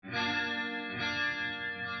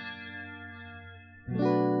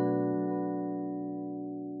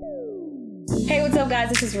Hey, what's up, guys?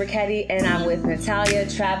 This is Ricketti, and I'm with Natalia,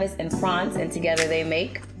 Travis, and Franz, and together they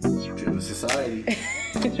make Driven Society.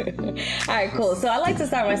 All right, cool. So I like to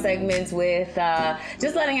start my segments with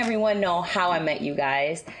just letting everyone know how I met you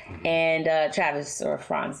guys. And Travis or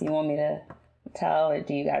Franz, you want me to tell, or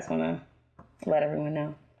do you guys want to let everyone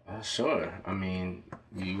know? Sure. I mean,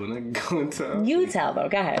 you want to go and tell? You tell, though.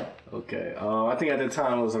 Go ahead. Okay. I think at the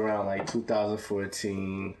time it was around like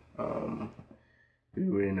 2014. We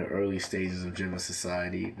were in the early stages of Driven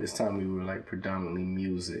Society. This time we were like predominantly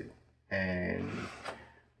music. And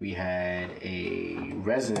we had a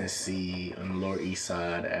residency on the Lower East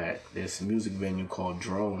Side at this music venue called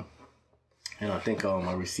Drone. And I think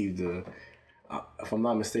I received if I'm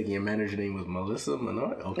not mistaken, your manager name was Melissa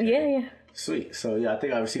Menard? Okay. Yeah. Sweet. So yeah, I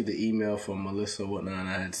think I received the email from Melissa whatnot, and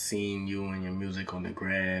I had seen you and your music on the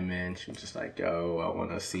gram, and she was just like, yo, I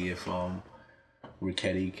want to see if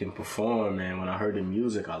Ricketti can perform. And when I heard the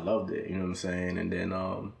music, I loved it, you know what I'm saying? And then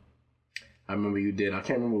I remember you did, I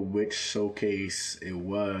can't remember which showcase it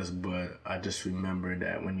was, but I just remember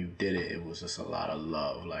that when you did it, it was just a lot of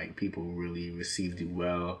love. Like, people really received you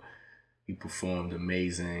well. You performed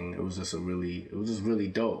amazing. It was just really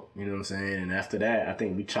dope. You know what I'm saying? And after that, I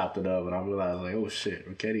think we chopped it up, and I realized like, oh shit,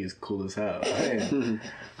 Ricketti is cool as hell. And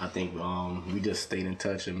I think we just stayed in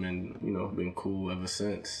touch and been cool ever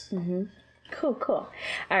since. Mm-hmm. Cool. All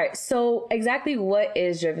right. So exactly what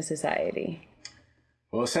is Driven Society?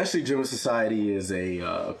 Well, essentially, Driven Society is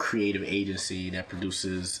a creative agency that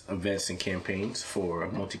produces events and campaigns for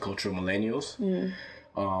multicultural millennials. Mm.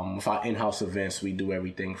 With our in-house events, we do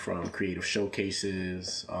everything from creative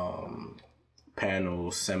showcases,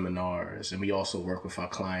 panels, seminars, and we also work with our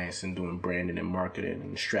clients in doing branding and marketing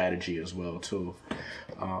and strategy as well too.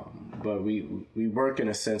 But we work in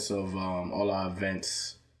a sense of all our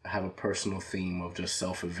events have a personal theme of just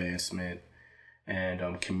self-advancement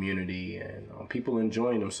and community and people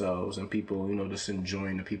enjoying themselves and people just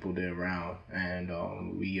enjoying the people they're around. And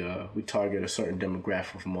we target a certain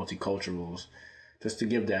demographic of multiculturals, just to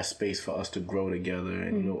give that space for us to grow together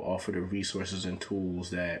and offer the resources and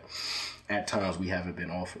tools that at times we haven't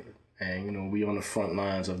been offered. And we on the front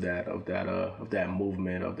lines of that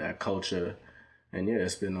movement, of that culture. And yeah,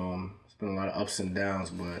 it's been a lot of ups and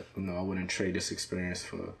downs, but I wouldn't trade this experience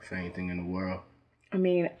for anything in the world. I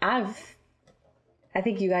mean, I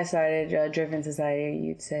think you guys started Driven Society,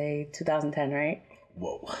 you'd say 2010, right?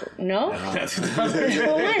 Whoa. No? When?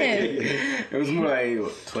 It was more like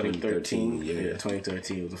 2013. Yeah,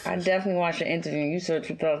 2013 was the first. I definitely watched the interview. You said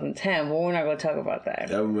 2010, but we're not going to talk about that.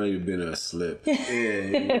 That might have been a slip. Yeah.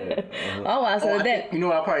 Uh-huh. Oh, wow. So that...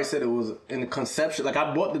 I probably said it was in the conception. Like,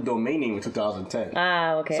 I bought the domain name in 2010.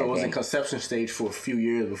 Ah, okay. So it was in conception stage for a few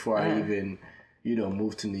years before I even,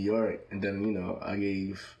 moved to New York. And then, I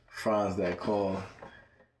gave Franz that call.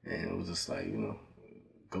 And it was just like,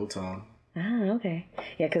 go time. Ah, okay.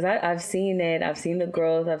 Yeah, because I've seen it. I've seen the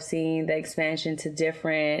growth. I've seen the expansion to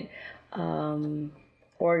different, different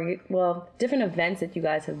events that you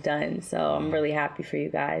guys have done. So I'm really happy for you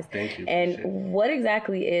guys. Thank you. And what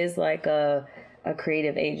exactly is like a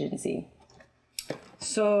creative agency?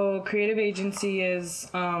 So creative agency is,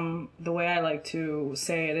 the way I like to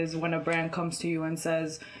say it is when a brand comes to you and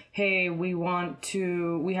says, hey, we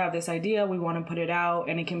have this idea, we want to put it out,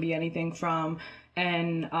 and it can be anything from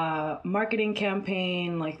an marketing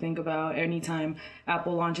campaign. Like, think about anytime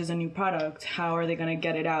Apple launches a new product, how are they going to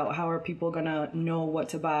get it out? How are people going to know what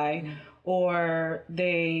to buy? Mm-hmm. Or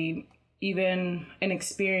even an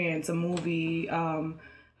experience, a movie,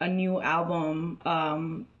 a new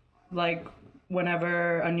album, like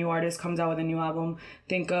whenever a new artist comes out with a new album,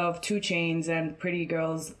 think of 2 Chainz and Pretty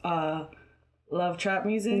Girls, love trap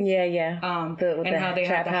music. Yeah. And how they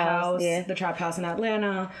had the house, yeah. The trap house in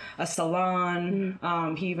Atlanta, a salon.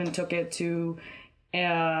 Mm-hmm. He even took it to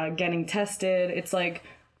getting tested. It's like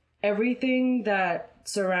everything that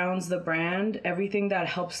surrounds the brand, everything that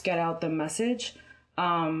helps get out the message.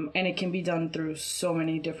 And it can be done through so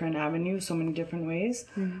many different avenues, so many different ways.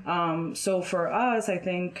 Mm-hmm. So for us, I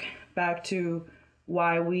think back to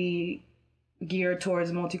why we gear towards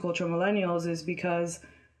multicultural millennials is because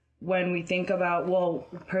when we think about,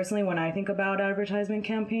 personally, when I think about advertisement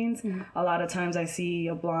campaigns, a lot of times I see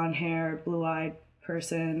a blonde-haired, blue-eyed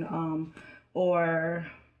person, or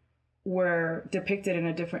we're depicted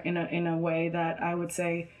in a way that I would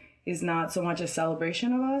say is not so much a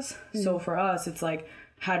celebration of us. So for us, it's like,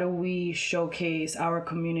 how do we showcase our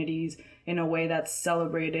communities in a way that's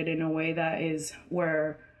celebrated, in a way that is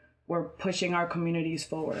where we're pushing our communities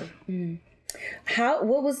forward?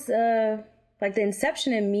 What was the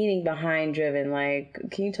inception and meaning behind Driven? Like,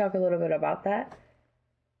 can you talk a little bit about that?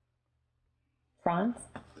 Franz?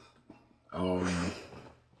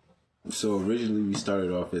 So originally we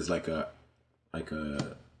started off as like a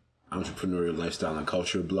entrepreneurial lifestyle and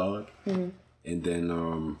culture blog, and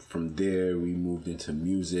then from there we moved into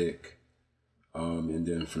music, and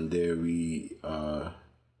then from there we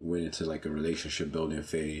went into like a relationship building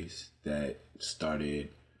phase that started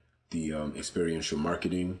the experiential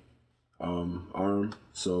marketing arm.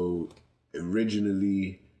 So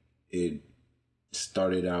originally it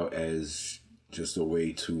started out as just a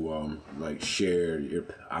way to like share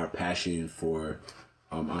our passion for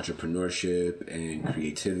entrepreneurship and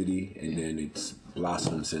creativity, and then it's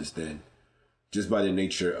blossomed since then, just by the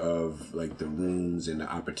nature of like the rooms and the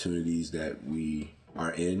opportunities that we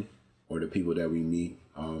are in or the people that we meet.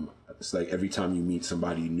 It's like every time you meet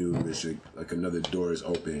somebody new, it's like another door is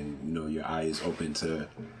open. You know, your eye is open to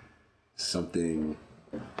something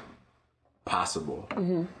possible.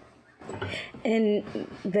 And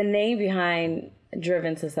the name behind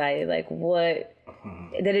Driven Society, like what,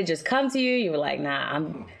 did it just come to you? You were like, nah,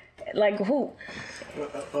 I'm like, who?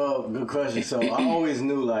 Good question. So I always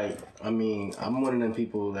knew, like, I mean, I'm one of them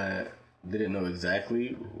people that didn't know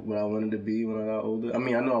exactly what I wanted to be when I got older. I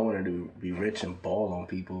mean, I know I wanted to be rich and ball on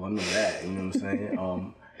people. I knew that, you know what I'm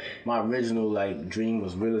saying? My original, like, dream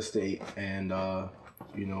was real estate. And,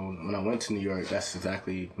 you know, when I went to New York, that's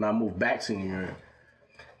exactly, when I moved back to New York,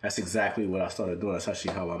 that's exactly what I started doing. That's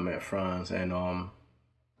actually how I met Franz. And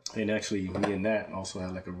actually, me and Nat also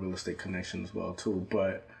had, like, a real estate connection as well, too.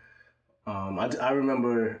 But I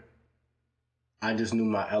remember I just knew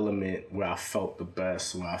my element where I felt the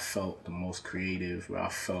best, where I felt the most creative, where I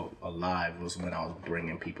felt alive was when I was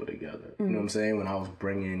bringing people together. You know what I'm saying? When I was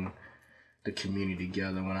bringing the community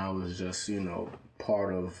together, when I was just, you know,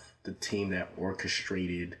 part of the team that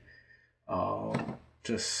orchestrated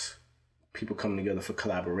just people coming together for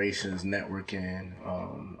collaborations, networking.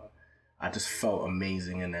 I just felt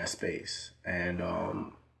amazing in that space. And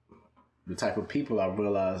the type of people I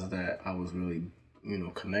realized that I was really, you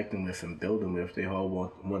know, connecting with and building with, they all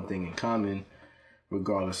want one thing in common,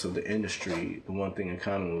 regardless of the industry. The one thing in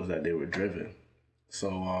common was that they were driven.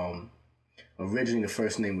 So originally the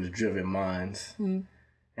first name was Driven Minds,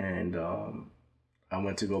 and I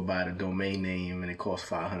went to go buy the domain name and it cost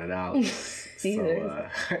 $500. So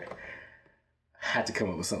had to come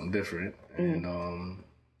up with something different. And I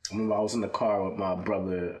remember I was in the car with my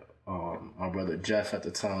brother Jeff at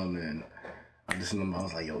the time, and I just remember I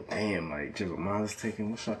was like, yo, damn, like, Driven Minds taking,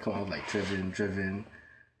 what should I call it? I was like, Driven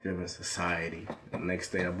Society. And the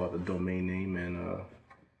next day I bought the domain name, and,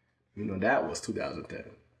 you know, that was 2010.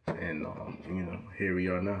 And, you know, here we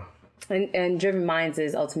are now. And Driven Minds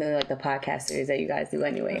is ultimately like the podcast series that you guys do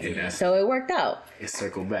anyway. Yeah, so it worked out. It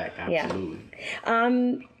circled back, absolutely.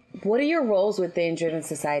 Yeah. What are your roles within Driven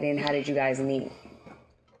Society, and how did you guys meet?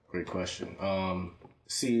 Great question.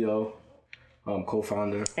 CEO,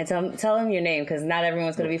 co-founder. And tell them your name, because not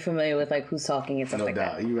everyone's going to be familiar with like who's talking and stuff like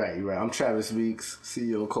that. You're right. I'm Travis Weeks,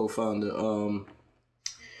 CEO, co-founder.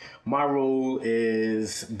 My role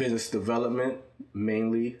is business development,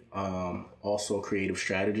 mainly. Also creative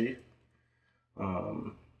strategy.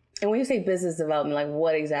 And when you say business development, like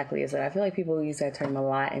what exactly is it? I feel like people use that term a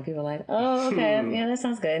lot, and people are like, oh, okay, yeah, that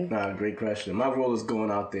sounds good. Nah, great question. My role is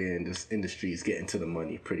going out there in this industry, is getting to the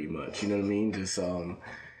money, pretty much. You know what I mean? Just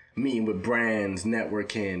meeting with brands,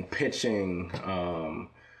 networking, pitching,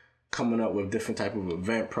 coming up with different type of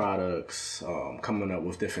event products, coming up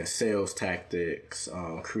with different sales tactics,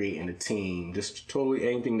 creating a team, just totally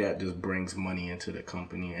anything that just brings money into the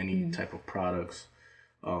company, any type of products,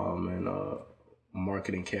 and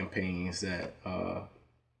marketing campaigns that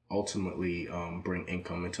ultimately bring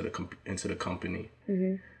income into the company.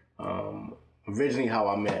 Originally, how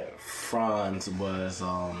I met Franz was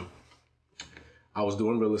I was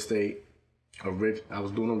doing real estate. I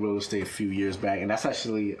was doing real estate a few years back, and that's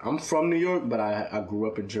actually, I'm from New York, but I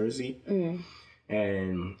grew up in Jersey, and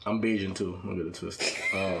I'm Bayesian too. I'm gonna twist.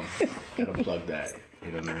 Gotta plug that.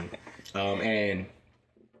 You know what I mean? And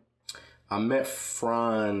I met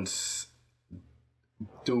Franz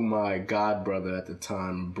through my god brother at the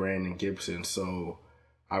time, Brandon Gibson. So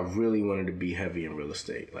I really wanted to be heavy in real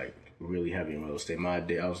estate, like really heavy in real estate.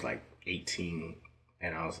 I was like 18,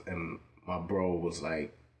 and my bro was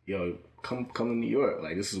like, yo, come to New York.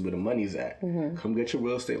 Like, this is where the money's at. Come get your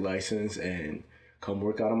real estate license and come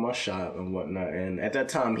work out of my shop and whatnot. And at that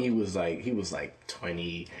time, he was like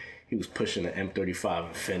 20. He was pushing an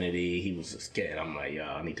M35 Infiniti. He was just getting, I'm like, yo,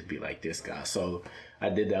 I need to be like this guy. So I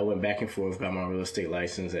did that. I went back and forth, got my real estate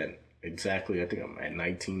license at exactly, I think I'm at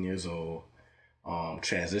 19 years old.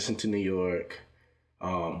 Transitioned to New York.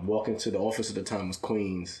 Walked into the office at the time was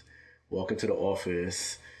Queens. Walk into the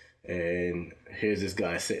office. And here's this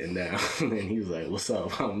guy sitting down, and he was like, "What's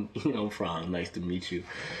up? I'm Franz. Nice to meet you.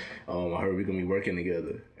 I heard we're gonna be working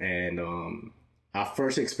together." And our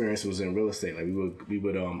first experience was in real estate. Like we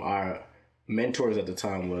would our mentors at the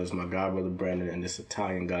time was my godbrother Brandon and this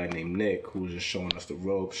Italian guy named Nick, who was just showing us the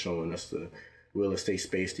ropes, showing us the real estate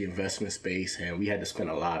space, the investment space, and we had to spend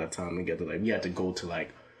a lot of time together. Like we had to go to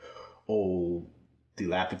like old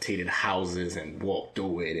dilapidated houses and walk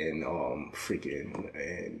through it, and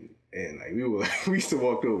and like we used to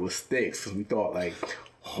walk through it with sticks because we thought like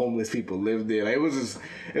homeless people lived there. Like it was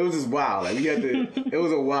just wild. Like we had to. It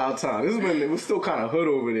was a wild time. This is when it was still kind of hood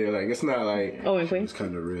over there. Like it's not like in Queens. It's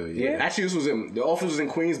kind of real. yeah. Actually, the office was in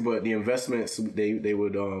Queens, but the investments they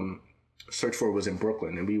would search for was in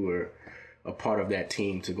Brooklyn, and we were a part of that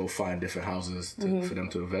team to go find different houses for them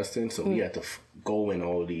to invest in. So we had to go in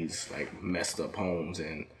all these like messed up homes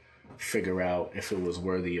and figure out if it was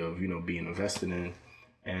worthy of being invested in,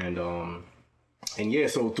 and yeah.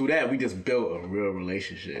 So through that, we just built a real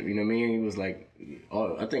relationship. You know what I mean? He was like,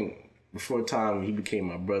 I think before time he became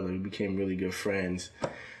my brother. We became really good friends,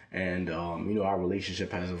 and our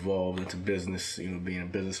relationship has evolved into business. Being a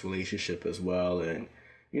business relationship as well, and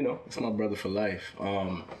it's my brother for life.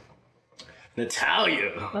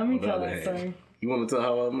 Natalia. Let me tell that story. You want me to tell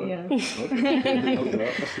how I met? Yeah.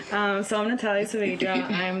 Okay. So I'm Natalia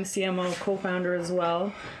Saavedra. I'm CMO co-founder as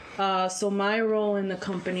well. So my role in the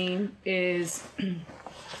company is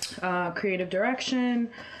creative direction,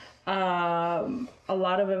 a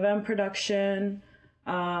lot of event production.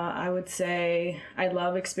 I would say I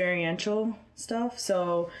love experiential stuff.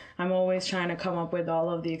 So I'm always trying to come up with all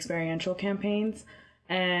of the experiential campaigns.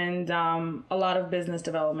 And a lot of business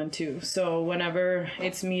development too. So whenever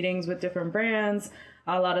it's meetings with different brands,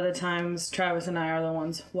 a lot of the times Travis and I are the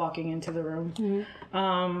ones walking into the room.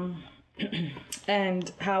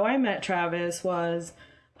 And how I met Travis was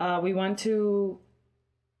we went to,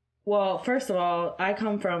 well, first of all, I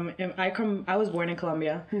was born in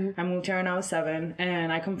Colombia. I moved here when I was 7,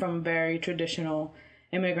 and I come from a very traditional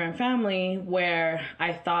immigrant family where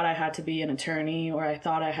I thought I had to be an attorney, or I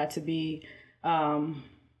thought I had to be in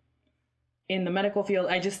the medical field.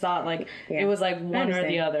 I just thought it was like one or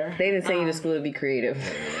the other. They didn't send you to school to be creative.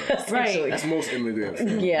 Right. That's most immigrants.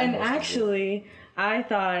 Yeah. And actually, I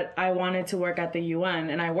thought I wanted to work at the UN,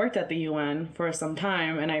 and I worked at the UN for some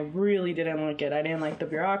time, and I really didn't like it. I didn't like the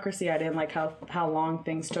bureaucracy. I didn't like how long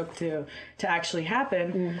things took to actually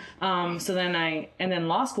happen. So then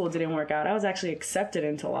law school didn't work out. I was actually accepted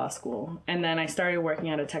into law school, and then I started working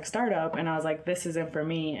at a tech startup, and I was like, this isn't for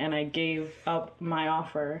me, and I gave up my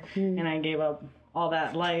offer, and I gave up all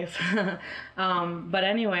that life. But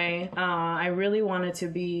anyway, I really wanted to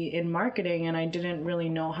be in marketing, and I didn't really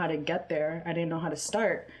know how to get there. I didn't know how to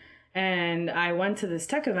start. And I went to this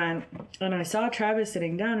tech event, and I saw Travis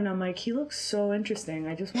sitting down, and I'm like, he looks so interesting.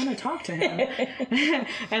 I just want to talk to him.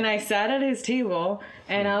 And I sat at his table,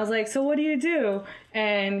 and I was like, so what do you do?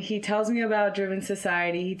 And he tells me about Driven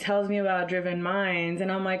Society. He tells me about Driven Minds. And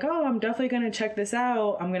I'm like, oh, I'm definitely going to check this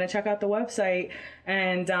out. I'm going to check out the website.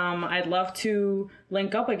 And I'd love to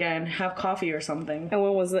link up again, have coffee or something. And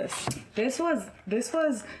when was this? This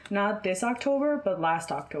was not this October, but last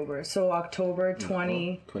October. So October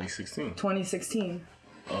 2016. 2016.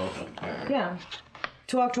 Oh, okay. Yeah.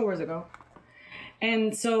 2 Octobers ago.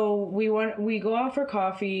 And so we go out for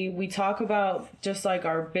coffee. We talk about just like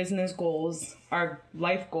our business goals, our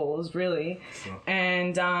life goals, really. Sure.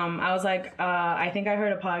 And I was like, I think I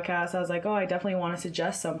heard a podcast. I was like, oh, I definitely want to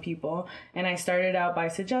suggest some people. And I started out by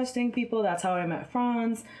suggesting people. That's how I met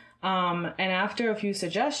Franz. And after a few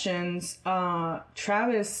suggestions,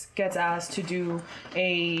 Travis gets asked to do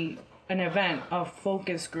an event, a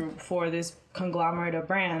focus group for this conglomerate of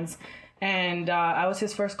brands. And I was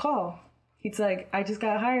his first call. He's like, I just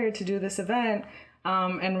got hired to do this event.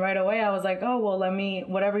 And right away I was like, oh, well,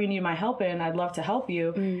 whatever you need my help in, I'd love to help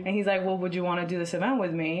you. And he's like, well, would you want to do this event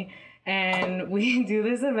with me? And we do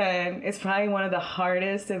this event. It's probably one of the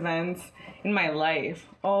hardest events in my life.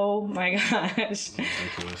 Oh my gosh.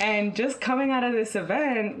 And just coming out of this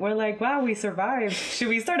event, we're like, wow, we survived. Should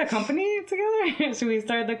we start a company together? Should we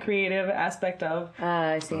start the creative aspect of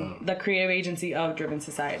I see. The creative agency of Driven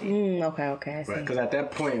Society? Okay, I see. Right, because at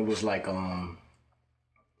that point it was like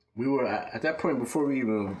we were at that point before we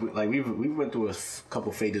even we went through a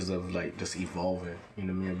couple phases of like just evolving. You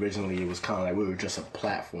know what I mean? Originally it was kind of like we were just a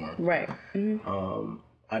platform. Right. Mm-hmm.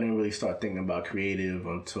 I didn't really start thinking about creative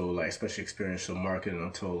until like, especially experiential marketing,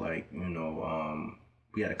 until like,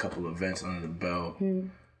 we had a couple of events under the belt. And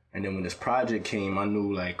then when this project came, I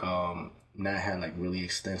knew like Nat had like really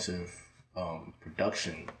extensive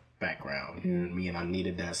production background. You know what I mean? I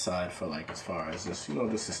needed that side for like as far as just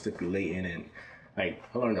just to stipulating, and like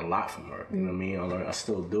I learned a lot from her. You know what I mean? I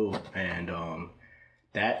still do, and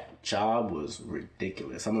that job was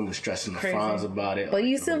ridiculous. I remember stressing the Franz about it. But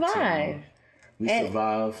you survived. We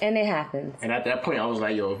survived. And it happens. And at that point, I was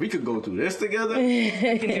like, yo, if we could go through this together, You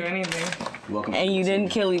can do anything. welcome. And you didn't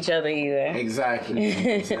kill each other either. Exactly. You know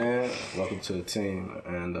what I'm saying? Welcome to the team.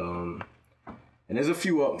 And there's a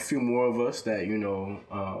few more of us that,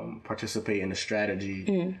 participate in the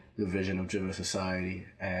strategy division of Driven Society.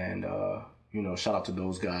 And, shout out to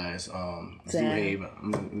those guys. Zuhaib,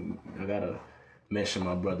 I gotta mention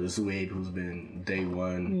my brother Zuhaib, who's been day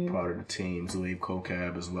one part of the team. Zuhaib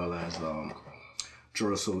Kokab, as well as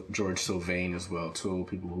George Sylvain as well too.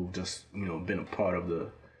 People who've just been a part of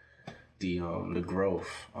the growth.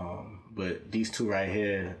 But these two right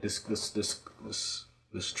here, this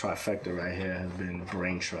trifecta right here has been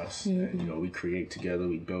brain trust. And, we create together,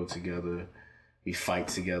 we build together, we fight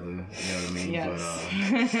together. You know what I mean?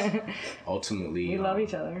 Yes. But ultimately, We love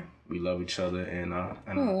each other. we love each other, and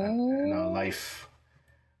our life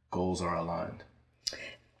goals are aligned.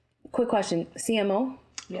 Quick question. CMO?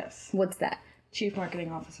 Yes. What's that? Chief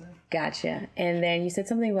Marketing Officer. Gotcha. And then you said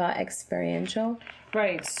something about experiential.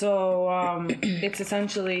 Right. So it's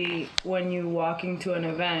essentially when you walk into an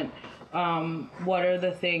event, what are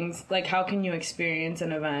the things, like how can you experience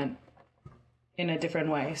an event in a different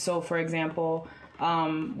way? So for example,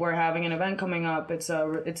 we're having an event coming up. It's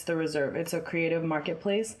the Reserve. It's a creative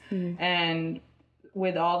marketplace. And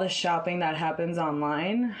with all the shopping that happens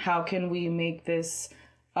online, how can we make this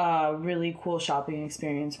a really cool shopping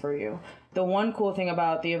experience for you? The one cool thing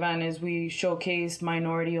about the event is we showcased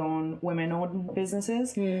minority-owned, women-owned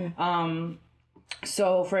businesses.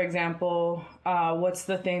 So, for example, what's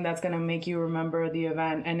the thing that's going to make you remember the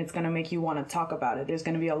event and it's going to make you want to talk about it? There's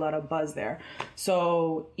going to be a lot of buzz there.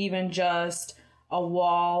 So even just a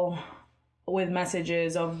wall with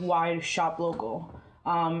messages of why to shop local,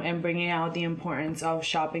 and bringing out the importance of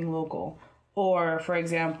shopping local. Or, for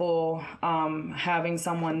example, having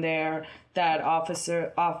someone there that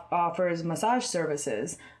offers massage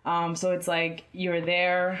services. So it's like you're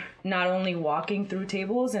there not only walking through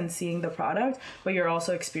tables and seeing the product, but you're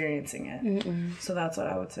also experiencing it. So that's what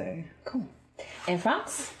I would say. Cool. And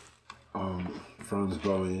Franz? Franz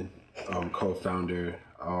Bowen, co-founder.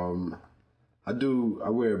 I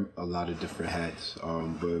wear a lot of different hats,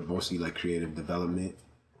 but mostly like creative development.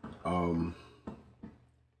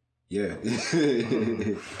 Yeah,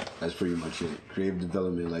 that's pretty much it. Creative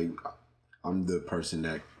development, like I'm the person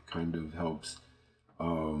that kind of helps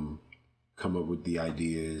come up with the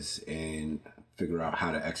ideas and figure out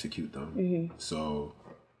how to execute them. So,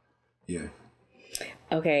 yeah.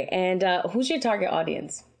 Okay, and who's your target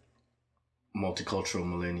audience? Multicultural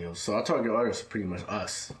millennials. So our target audience is pretty much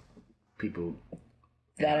us, people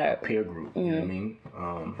That in our are peer group. You know what I mean?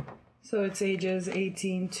 So it's ages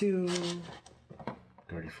 18 to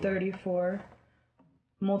 34.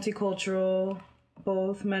 Multicultural,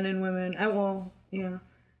 both men and women.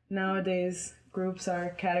 Nowadays groups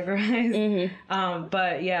are categorized.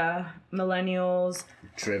 But yeah, millennials.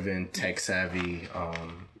 Driven, tech savvy,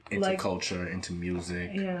 into culture, into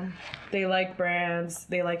music. Yeah, they like brands.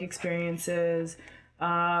 They like experiences.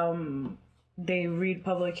 They read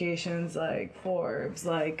publications like Forbes,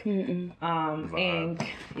 like Inc.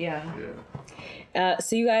 Yeah.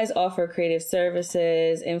 so you guys offer creative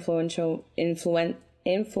services, influencer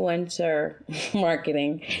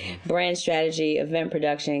marketing, brand strategy, event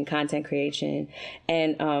production, content creation,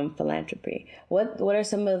 and philanthropy. What are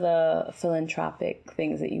some of the philanthropic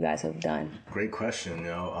things that you guys have done? Great question.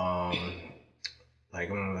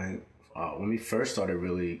 When we first started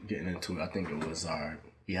really getting into it, I think it was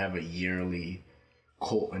we have a yearly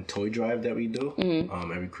coat and toy drive that we do.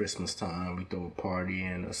 Every Christmas time, we throw a party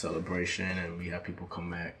and a celebration, and we have people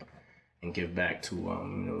come back and give back to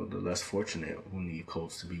the less fortunate who need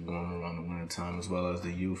coats to be warm around the winter time, as well as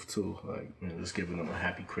the youth too. Just giving them a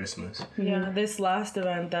happy Christmas. Yeah, this last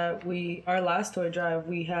event our last toy drive,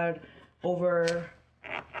 we had over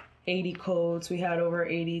 80 coats, we had over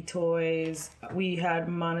 80 toys, we had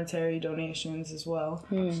monetary donations as well.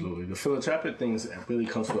 Absolutely. The philanthropic things really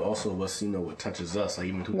comes with also what touches us. Like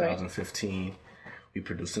even in 2015, we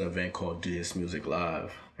produced an event called DS Music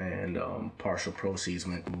Live, and partial proceeds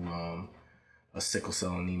went to a sickle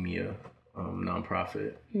cell anemia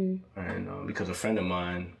nonprofit. And because a friend of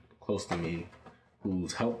mine close to me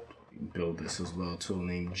who's helped build this as well too,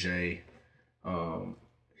 named Jay,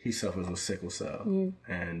 he suffers with sickle cell,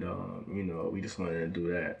 and we just wanted to do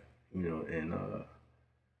that, and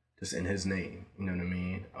just in his name, you know what I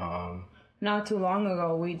mean. not too long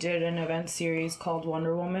ago, we did an event series called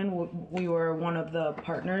Wonder Woman. We were one of the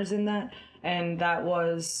partners in that, and that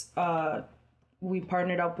was we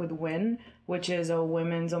partnered up with WIN, which is a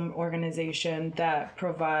women's organization that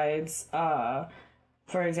provides,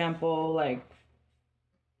 for example, like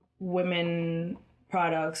women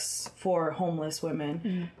products for homeless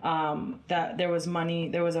women. That there was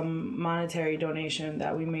a monetary donation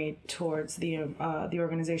that we made towards the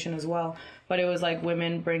organization as well. But it was like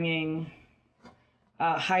women bringing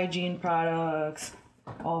hygiene products,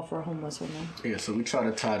 all for homeless women. Yeah, so we try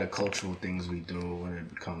to tie the cultural things we do when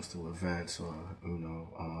it comes to events or,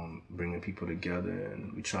 bringing people together.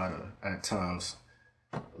 And we try to, at times,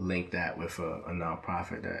 link that with a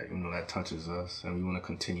nonprofit that, that touches us. And we want to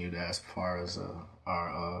continue that as far as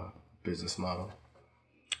our business model.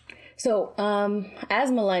 So, as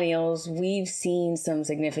millennials, we've seen some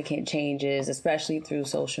significant changes, especially through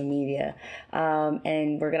social media.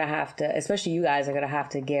 And we're going to have to, especially you guys are going to have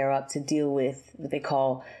to gear up to deal with what they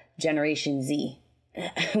call Generation Z,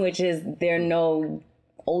 which is they're no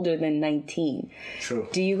older than 19. True.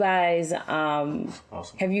 Do you guys,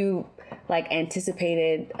 Awesome. have you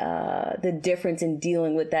anticipated the difference in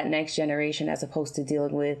dealing with that next generation as opposed to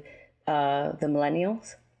dealing with the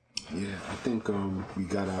millennials? Yeah, I think we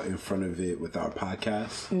got out in front of it with our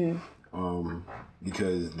podcast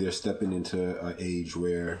because they're stepping into an age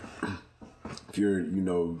where if you're,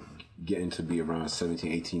 getting to be around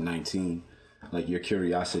 17, 18, 19, like your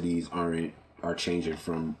curiosities are changing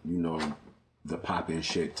from, the popping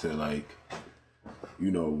shit to like,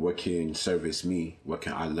 what can service me? What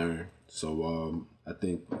can I learn? So I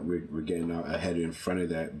think we're getting out ahead in front of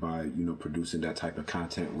that by, producing that type of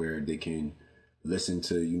content where they can listen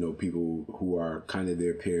to, people who are kind of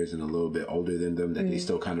their peers and a little bit older than them that they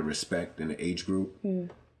still kind of respect in the age group.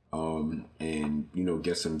 And,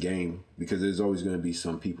 get some game, because there's always going to be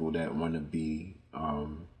some people that want to be,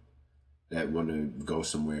 that want to go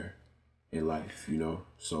somewhere in life,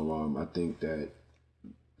 So I think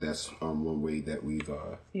that's one way that we've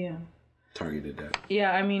targeted that.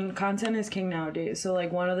 Yeah, I mean, content is king nowadays. So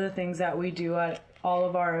like one of the things that we do at all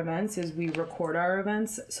of our events is we record our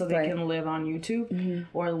events so they can live on YouTube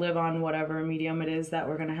or live on whatever medium it is that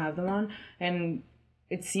we're going to have them on. And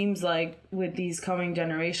it seems like with these coming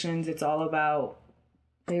generations, it's all about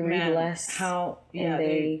they read less.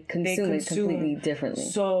 They consume it completely differently.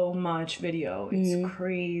 So much video. It's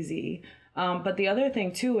crazy. But the other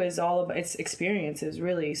thing too is all about it's experiences,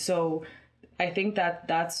 really. So I think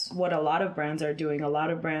that's what a lot of brands are doing. A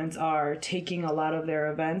lot of brands are taking a lot of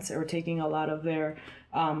their events or taking a lot of their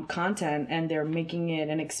content and they're making it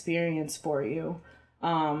an experience for you.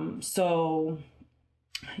 So,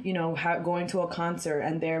 going to a concert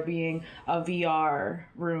and there being a VR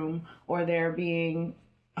room or there being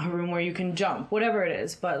a room where you can jump, whatever it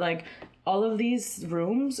is. But like all of these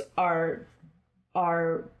rooms are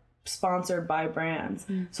sponsored by brands.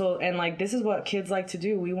 So, and like this is what kids like to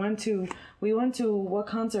do. We went to what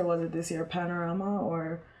concert was it this year? Panorama,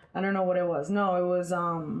 or I don't know what it was. No, it was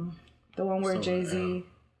the one where Jay-Z.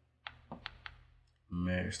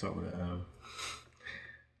 Start with an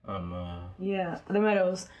yeah, the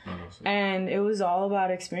Meadows. And it was all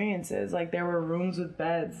about experiences. Like there were rooms with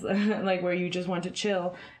beds like where you just went to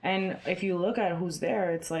chill. And if you look at who's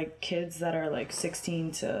there, it's like kids that are like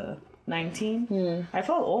 16 to 19. I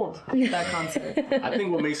felt old at that concert. I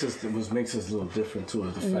think what makes us a little different too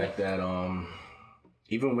is the fact that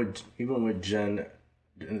even with Gen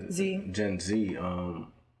Z,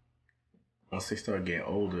 once they start getting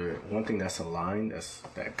older, one thing that's aligned, that's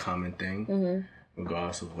that common thing,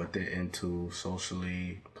 regardless of what they're into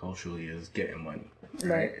socially, culturally, is getting money.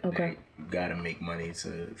 Right? Okay. You gotta make money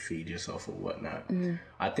to feed yourself or whatnot.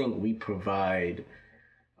 I think we provide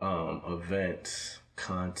events,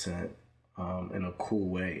 content in a cool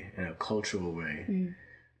way, in a cultural way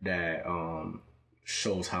that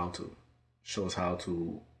shows how to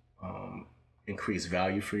increase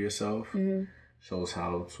value for yourself, shows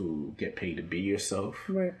how to get paid to be yourself,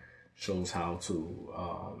 shows how to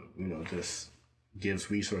just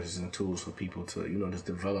gives resources and tools for people to just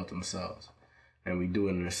develop themselves, and we do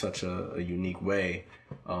it in such a unique way.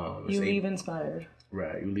 You leave inspired.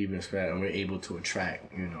 Right, you leave inspired, and we're able to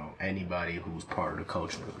attract, anybody who's part of the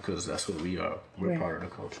culture, because that's what we are. We're part of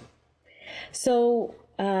the culture. So,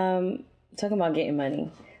 talking about getting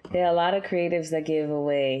money, there are a lot of creatives that give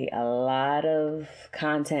away a lot of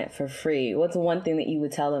content for free. What's one thing that you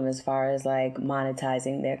would tell them as far as like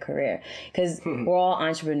monetizing their career? Because we're all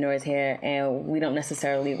entrepreneurs here, and we don't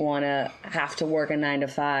necessarily want to have to work a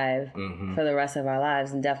 9-to-5 for the rest of our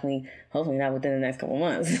lives, and definitely, hopefully not within the next couple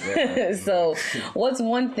months. So what's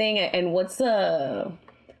one thing, and what's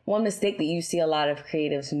one mistake that you see a lot of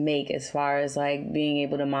creatives make as far as like being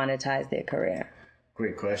able to monetize their career?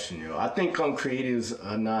 Great question, yo. I think creatives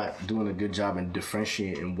are not doing a good job in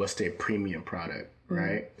differentiating what's their premium product,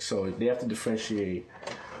 right? So they have to differentiate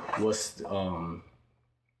what's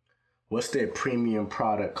their premium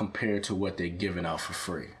product compared to what they're giving out for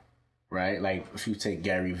free, right? Like if you take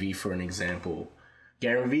Gary Vee for an example,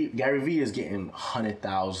 Gary Vee is getting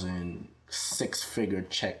 100,000 six-figure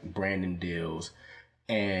check branding deals,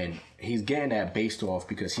 and he's getting that based off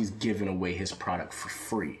because he's giving away his product for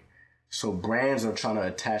free. So brands are trying to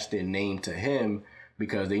attach their name to him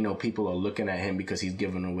because they know people are looking at him because he's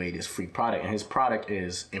giving away this free product, and his product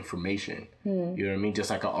is information. You know what I mean? Just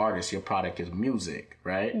like an artist, your product is music,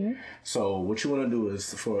 right? So what you want to do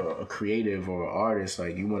is, for a creative or an artist,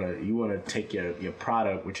 like you want to take your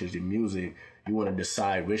product, which is your music, you want to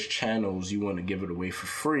decide which channels you want to give it away for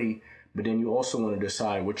free, but then you also want to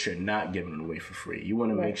decide what you're not giving it away for free. You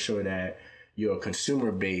want to make sure that your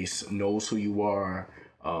consumer base knows who you are,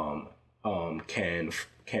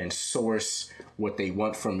 can source what they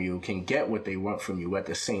want from you, can get what they want from you. At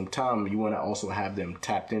the same time, you want to also have them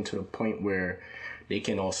tapped into the point where they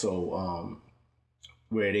can also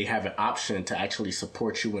where they have an option to actually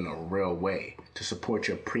support you in a real way, to support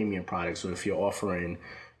your premium product. So if you're offering,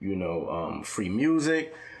 free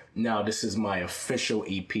music, now this is my official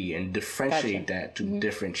EP, and differentiate that to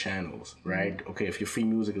different channels, right? Okay, if your free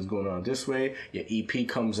music is going on this way, your EP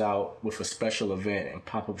comes out with a special event and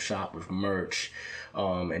pop-up shop with merch,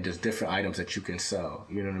 and just different items that you can sell.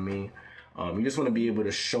 You know what I mean? You just want to be able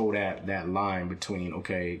to show that line between,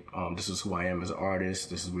 okay, this is who I am as an artist,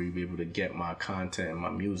 this is where you'll be able to get my content and my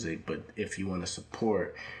music, but if you want to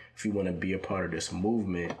support, if you want to be a part of this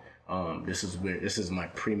movement, this is my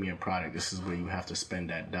premium product. This is where you have to spend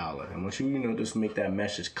that dollar. And once you just make that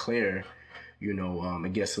message clear,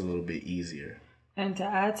 it gets a little bit easier. And to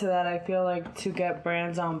add to that, I feel like to get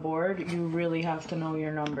brands on board, you really have to know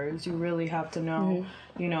your numbers. You really have to know,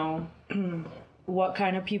 what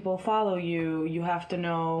kind of people follow you. You have to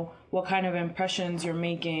know what kind of impressions you're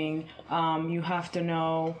making. You have to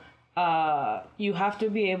know, you have to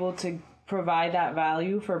be able to provide that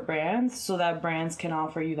value for brands so that brands can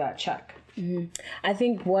offer you that check. I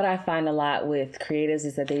think what I find a lot with creatives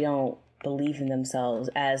is that they don't believe in themselves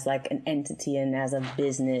as like an entity and as a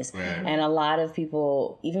business. And a lot of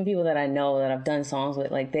people, even people that I know that I've done songs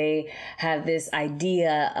with, like they have this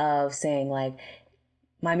idea of saying like,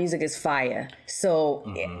 my music is fire,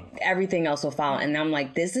 so everything else will follow. And I'm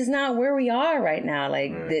like, this is not where we are right now.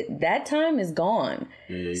 Like that time is gone.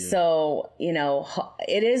 So,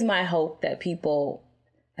 it is my hope that people,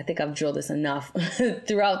 I think I've drilled this enough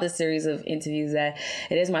throughout this series of interviews, that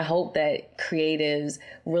it is my hope that creatives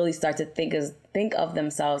really start to think of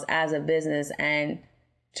themselves as a business and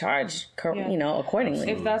charge, accordingly.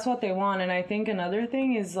 If that's what they want. And I think another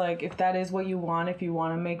thing is, like, if that is what you want, if you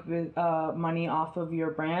want to make money off of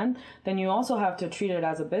your brand, then you also have to treat it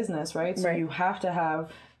as a business, right? So you have to have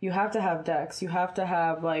decks. You have to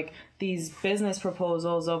have like these business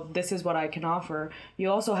proposals of this is what I can offer. You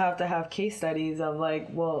also have to have case studies of like,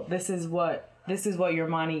 well, this is what your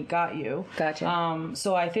money got you. Gotcha.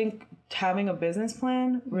 So I think having a business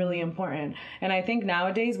plan, really important. And I think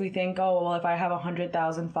nowadays we think, oh, well, if I have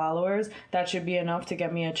 100,000 followers, that should be enough to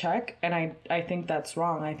get me a check. And I think that's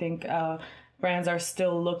wrong. I think brands are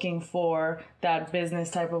still looking for that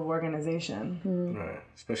business type of organization. Right.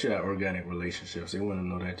 Especially that organic relationships. They want to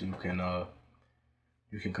know that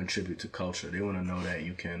you can contribute to culture. They want to know that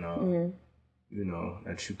you can,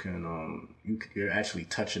 that you can, you're actually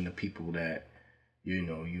touching the people that,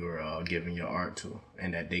 you're giving your art to,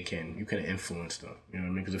 and that you can influence them. You know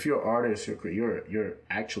what I mean? Because if you're an artist, you're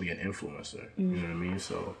actually an influencer. You know what I mean?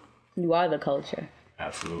 So you are the culture.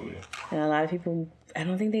 Absolutely. And a lot of people, I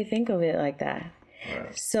don't think they think of it like that.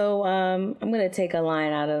 Right. So I'm going to take a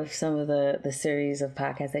line out of some of the series of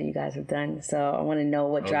podcasts that you guys have done. So I want to know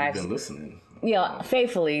what drives. You've been listening. Yeah,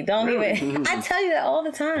 faithfully. Don't even. I tell you that all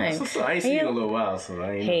the time. So I ain't seen you in a little while, so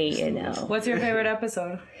I ain't. Hey, What's your favorite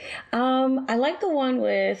episode? I like the one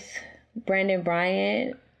with Brandon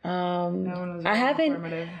Bryant. That one was really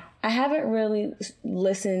informative. I haven't really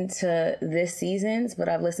listened to this season's, but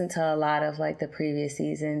I've listened to a lot of like the previous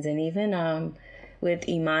seasons, and even with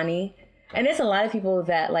Imani. And there's a lot of people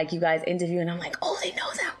that like you guys interview, and I'm like, oh, they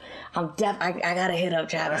know them. I gotta hit up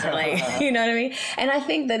Travis, like, you know what I mean? And I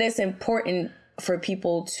think that it's important for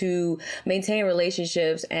people to maintain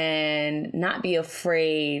relationships and not be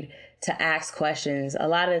afraid to ask questions. A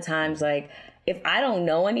lot of the times, like, if I don't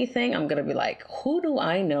know anything, I'm gonna be like, who do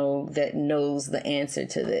I know that knows the answer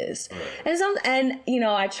to this? And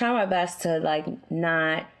I try my best to like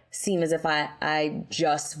not seem as if I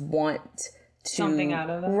just want to something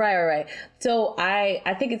out of it. Right. So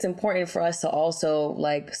I think it's important for us to also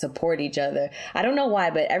like support each other. I don't know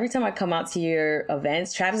why, but every time I come out to your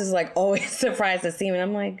events, Travis is like always surprised to see me. And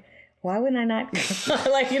I'm like, why would I not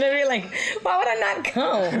come? Like, you know what I mean? Like, why would I not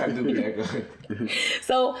come? I do that.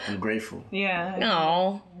 So I'm grateful. Yeah.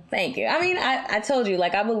 no, thank you. I mean, I told you,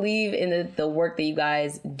 like, I believe in the work that you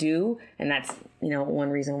guys do, and that's, you know, one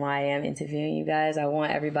reason why I am interviewing you guys. I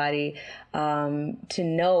want everybody to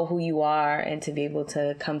know who you are and to be able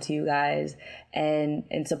to come to you guys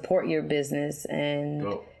and support your business and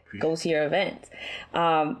go to your events.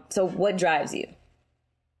 So what drives you?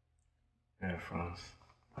 Yeah, France.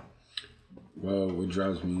 Well, what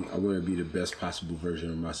drives me, I want to be the best possible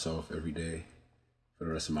version of myself every day for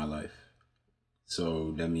the rest of my life.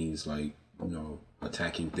 So that means, like, you know,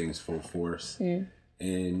 attacking things full force. And,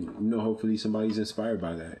 you know, hopefully somebody's inspired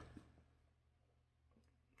by that.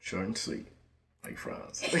 Short and sweet, like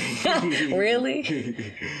France.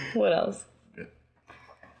 Really? What else?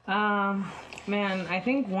 Man, I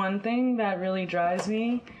think one thing that really drives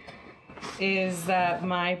me is that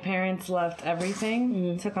my parents left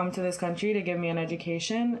everything to come to this country to give me an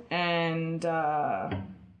education, and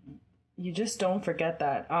you just don't forget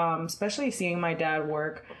that. Especially seeing my dad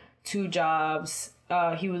work 2 jobs.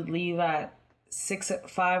 He would leave at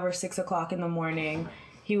 5 or 6 o'clock in the morning.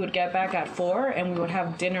 He would get back at 4, and we would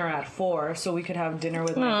have dinner at 4, so we could have dinner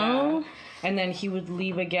with my dad. And then he would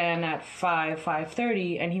leave again at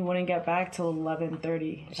 5:30, and he wouldn't get back till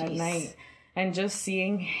 11:30 at night. And just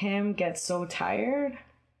seeing him get so tired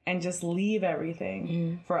and just leave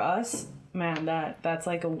everything for us, man, that's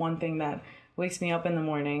like a one thing that wakes me up in the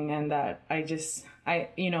morning, and that I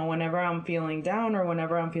you know, whenever I'm feeling down or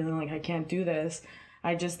whenever I'm feeling like I can't do this,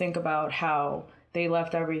 I just think about how they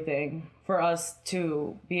left everything for us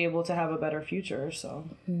to be able to have a better future. So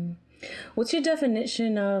What's your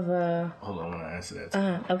definition of Hold on, I want to answer that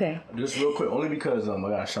too. okay. Just real quick, only because I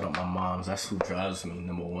gotta shout out my moms. That's who drives me,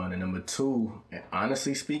 number one. And number two,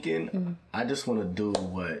 honestly speaking, I just want to do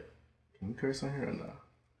what. Can we curse on here or not?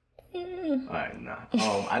 All right, nah.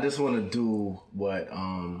 I just want to do what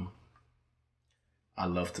I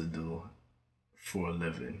love to do for a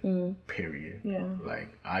living. Period. Yeah.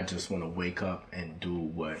 Like, I just want to wake up and do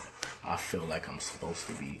what I feel like I'm supposed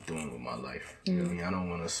to be doing with my life. You know what I mean? I don't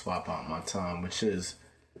want to swap out my time, which is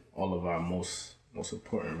all of our most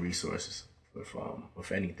important resources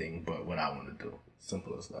with anything but what I want to do.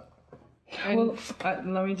 Simple as that.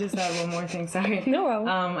 And let me just add one more thing. Sorry. No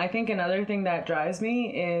problem. I think another thing that drives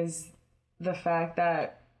me is the fact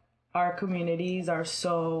that our communities are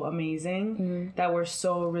so amazing, that we're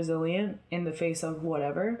so resilient in the face of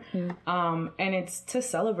whatever. And it's to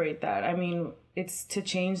celebrate that. I mean, it's to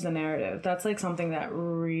change the narrative. That's like something that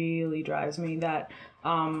really drives me, that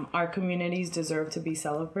our communities deserve to be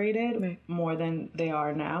celebrated more than they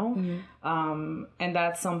are now. And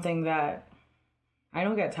that's something that I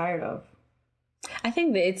don't get tired of. I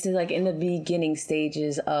think that it's like in the beginning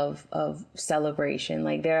stages of celebration.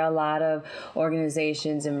 Like, there are a lot of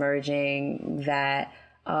organizations emerging that,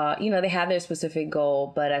 you know, they have their specific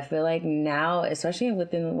goal, but I feel like now, especially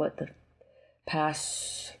within the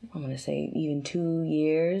past, I'm going to say even 2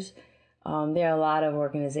 years, there are a lot of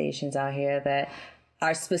organizations out here that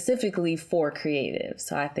are specifically for creatives.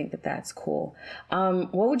 So I think that that's cool.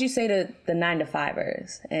 What would you say to the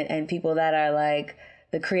 9-to-5ers and people that are like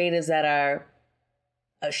the creatives that are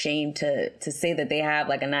ashamed to say that they have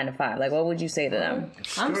like a 9-to-5? Like, what would you say to them?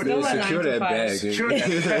 I'm still at Secure that 9 to 5. bag. Secure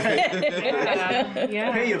that.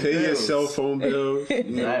 Yeah. Pay your Pay your bills. cell phone bills. You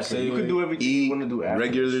know what I'm saying? You can do everything you want to do after.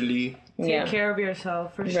 regularly. Take care of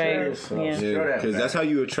yourself, for sure. Right. So, Yeah. secure that Because bag. that's how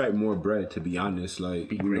you attract more bread, to be honest. Like,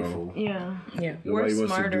 Be you grateful. know, Yeah. Yeah. nobody Work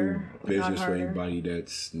wants smarter, to do not business for harder. anybody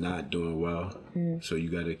that's not doing well. So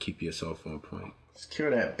you got to keep yourself on point.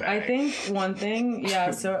 Secure that bag. I think one thing,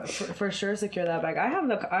 so for sure, secure that bag. I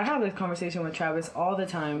have this conversation with Travis all the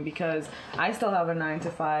time because I still have a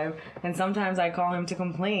 9-to-5, and sometimes I call him to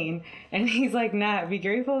complain, and he's like, "Nat, be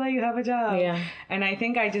grateful that you have a job." Yeah. And I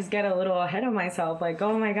think I just get a little ahead of myself, like,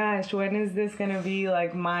 oh my gosh, when is this gonna be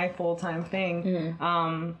like my full-time thing?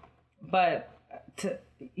 But to,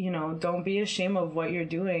 you know, don't be ashamed of what you're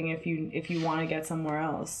doing if you want to get somewhere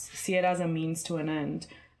else. See it as a means to an end.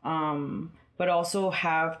 But also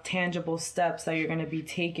have tangible steps that you're going to be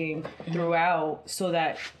taking throughout, so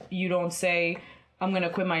that you don't say, I'm going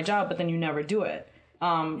to quit my job, but then you never do it. You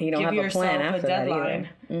don't give have a yourself plan a after that deadline,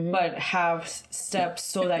 either. but have steps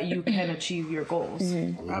so that you can achieve your goals.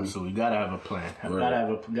 Absolutely, gotta have a plan.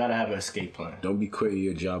 Gotta have an escape plan. Don't be quitting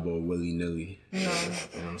your job all willy nilly.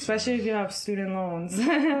 Especially if you have student loans.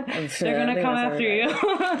 I'm sure They're gonna they come must after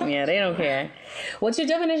have you. Yeah, they don't care. What's your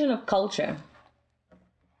definition of culture?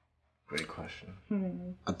 Great question.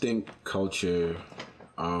 I think culture,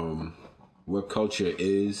 what culture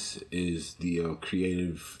is the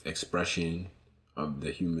creative expression of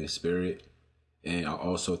the human spirit. And I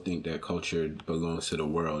also think that culture belongs to the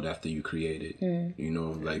world after you create it. You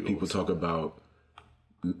know, like people talk about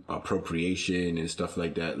appropriation and stuff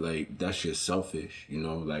like that. Like that's just selfish, you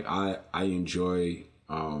know. Like I enjoy,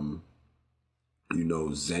 you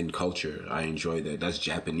know, Zen culture. I enjoy that. That's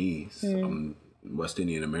Japanese. I'm West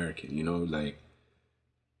Indian American, you know, like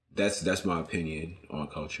that's my opinion on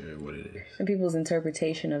culture and what it is. And people's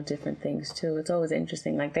interpretation of different things too. It's always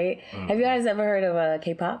interesting. Like have you guys ever heard of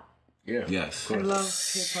K-pop? Yeah. Yes. I love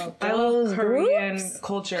K-pop. I Those love Korean groups?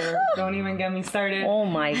 culture. Don't even get me started. Oh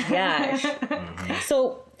my gosh.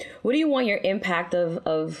 So what do you want your impact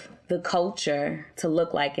of the culture to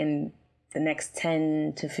look like in the next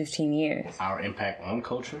 10 to 15 years? Our impact on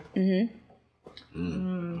culture. I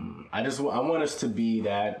want us to be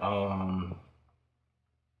that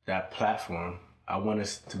that platform. I want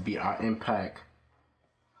us to be our impact.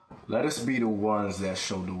 Let us be the ones that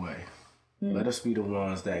show the way. Let us be the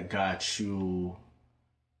ones that got you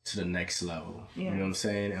to the next level. You know what I'm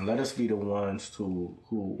saying? And let us be the ones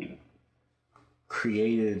who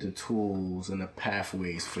created the tools and the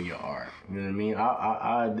pathways for your art. You know what I mean?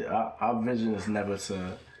 Our vision is never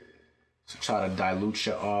to try to dilute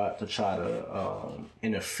your art, to try to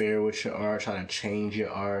interfere with your art, try to change your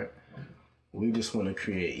art. We just want to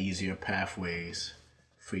create easier pathways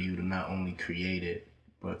for you to not only create it,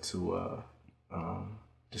 but to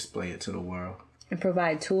display it to the world. And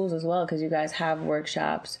provide tools as well, because you guys have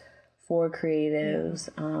workshops for creatives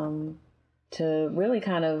to really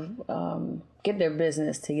kind of get their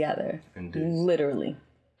business together. Indeed. Literally.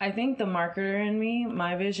 I think the marketer in me,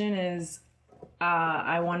 my vision is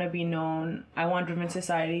I want to be known, I want Driven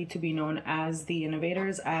Society to be known as the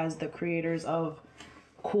innovators, as the creators of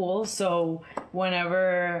cool. So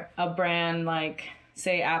whenever a brand like,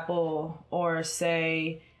 say, Apple or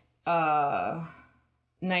say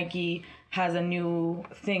Nike has a new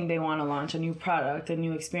thing they want to launch, a new product, a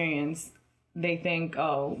new experience, they think,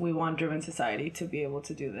 oh, we want Driven Society to be able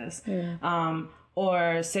to do this.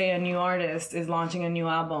 Or say a new artist is launching a new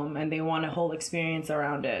album and they want a whole experience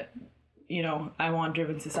around it. You know, I want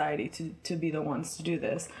Driven Society to be the ones to do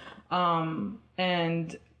this. And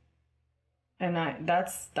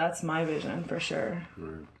that's my vision for sure.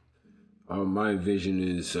 Right. My vision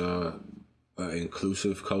is an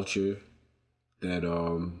inclusive culture that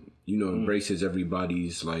you know, embraces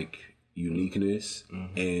everybody's like uniqueness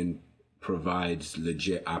and provides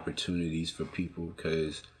legit opportunities for people,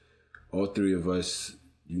 because all three of us,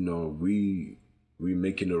 you know, we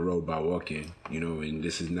making the road by walking, you know, and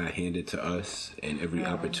this is not handed to us, and every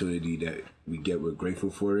opportunity that we get, we're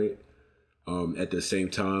grateful for it. At the same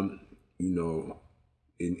time, you know,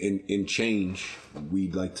 in change,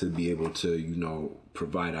 we'd like to be able to, you know,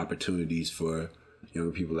 provide opportunities for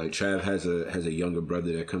younger people. Like Trav has a younger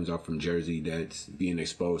brother that comes out from Jersey that's being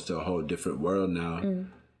exposed to a whole different world now,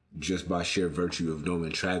 just by sheer virtue of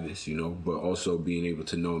knowing Travis, you know, but also being able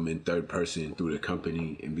to know him in third person through the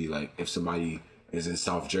company and be like, if somebody is in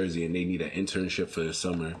South Jersey and they need an internship for the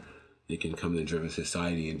summer, they can come to Driven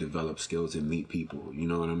Society and develop skills and meet people, you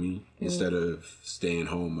know what I mean? Instead of staying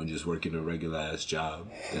home and just working a regular ass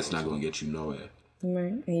job, that's not going to get you nowhere.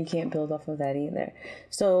 Right. And you can't build off of that either.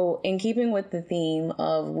 So in keeping with the theme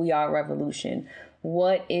of We Are Revolution,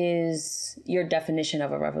 what is your definition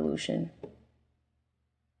of a revolution?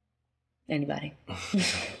 Anybody?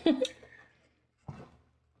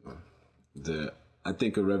 I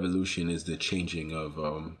think a revolution is the changing of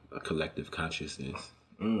a collective consciousness.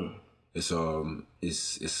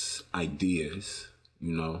 It's ideas,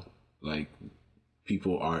 you know, like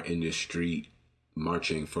people are in the street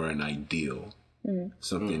marching for an ideal,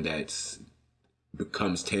 something that's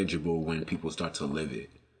becomes tangible when people start to live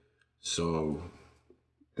it. So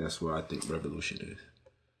that's what I think revolution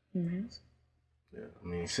is. Yeah, I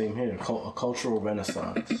mean, same here. A cultural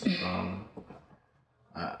renaissance.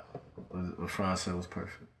 What Franz said was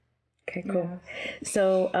perfect. Okay, cool.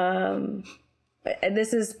 So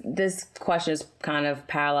this question is kind of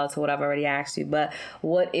parallel to what I've already asked you, but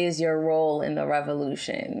what is your role in the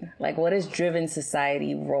revolution? Like, what is Driven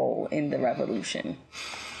Society role in the revolution?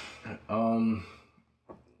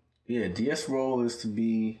 Yeah, DS role is to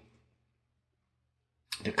be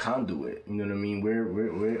conduit. You know what I mean?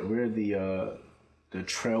 We're the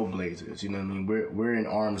trailblazers. You know what I mean? We're in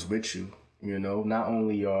arms with you. You know, not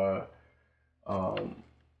only are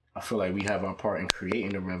I feel like we have our part in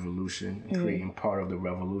creating the revolution, and creating part of the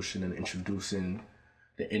revolution, and introducing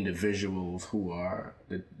the individuals who are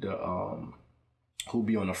who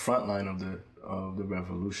be on the front line of the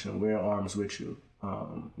revolution. We're in arms with you.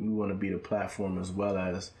 We want to be the platform as well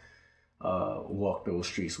as walk those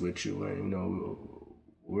streets with you, and you know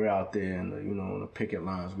we're out there in on the picket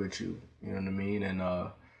lines with you. You know what I mean? And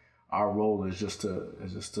our role is just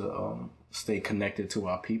to stay connected to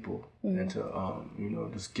our people and to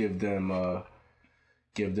just give them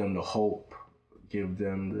the hope, give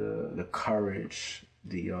them the courage,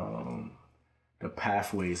 the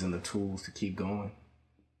pathways and the tools to keep going.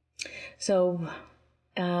 So,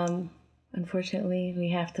 unfortunately,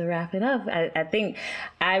 we have to wrap it up. I think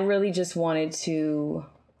I really just wanted to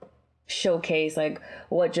showcase like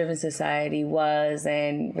what Driven Society was,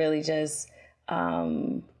 and really just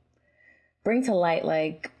bring to light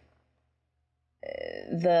like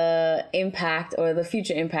the impact or the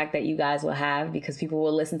future impact that you guys will have, because people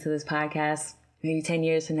will listen to this podcast maybe 10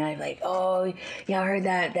 years from now, like, oh, y'all heard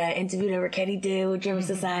that interview that Raquetti did with Driven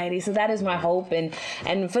Society. So that is my hope. And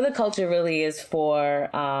for the culture really is for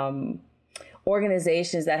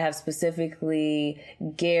organizations that have specifically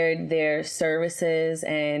geared their services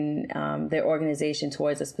and their organization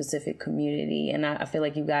towards a specific community. And I feel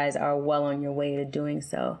like you guys are well on your way to doing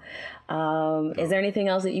so. Is there anything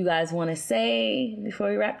else that you guys want to say before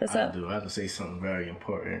we wrap this up? I do. I have to say something very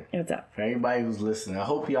important. What's up? For everybody who's listening, I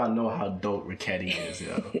hope y'all know how dope Raquetti is,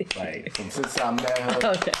 yo. Like, since I met her,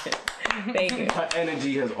 Okay. Thank you. her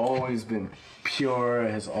energy has always been pure,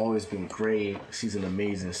 has always been great. She's an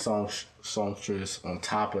amazing songstress on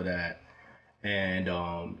top of that. And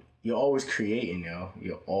you're always creating, yo.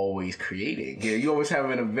 You're always creating. You always have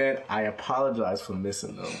an event. I apologize for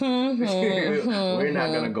missing them. We're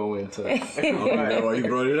not going to go into that. All right, well, you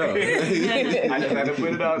brought it up. I just had to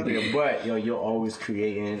put it out there. But, you're always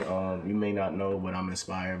creating. You may not know, but I'm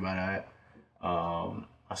inspired by that.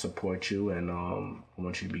 I support you, and I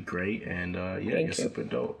want you to be great. And, you're super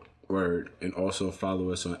dope. Word. And also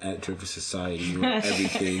follow us on @Driven Society on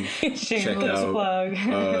everything. Check out plug.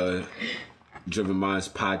 Driven Minds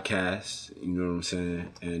podcast. You know what I'm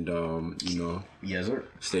saying? And Yes, sir.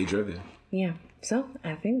 stay driven. Yeah. So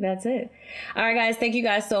I think that's it. All right, guys. Thank you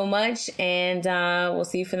guys so much. And we'll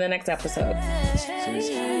see you for the next episode.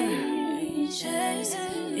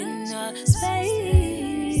 Space.